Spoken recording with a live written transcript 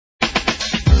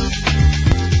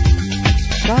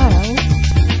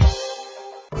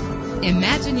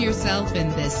Imagine yourself in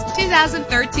this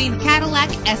 2013 Cadillac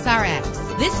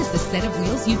SRX. This is the set of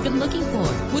wheels you've been looking for,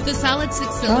 with a solid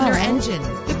 6-cylinder engine.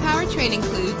 The powertrain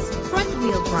includes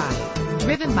front-wheel drive,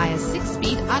 driven by a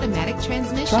 6-speed automatic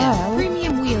transmission.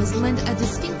 Premium wheels lend a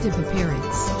distinctive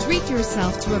appearance. Treat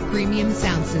yourself to a premium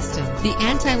sound system. The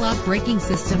anti-lock braking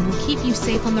system will keep you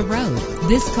safe on the road.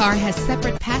 This car has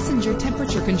separate passenger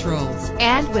temperature controls.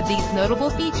 And with these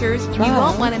notable features, you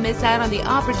won't want to miss out on the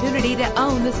opportunity to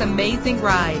own this amazing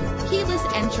ride. Keyless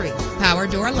entry, power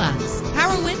door locks,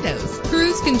 power windows,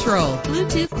 cruise control,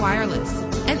 Bluetooth wireless,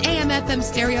 an AM/FM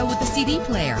stereo with a CD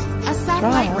player, a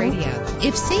satellite radio.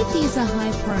 If safety is a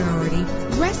high priority,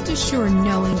 rest assured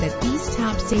knowing that these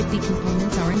top safety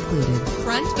components are included.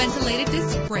 Front ventilated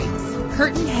disc brakes,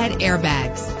 curtain head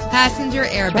airbags, passenger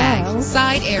airbag,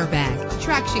 side airbag,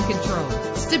 traction control,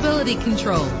 stability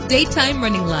control, daytime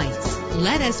running lights.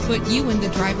 Let us put you in the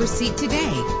driver's seat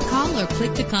today. Call or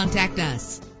click to contact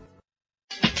us.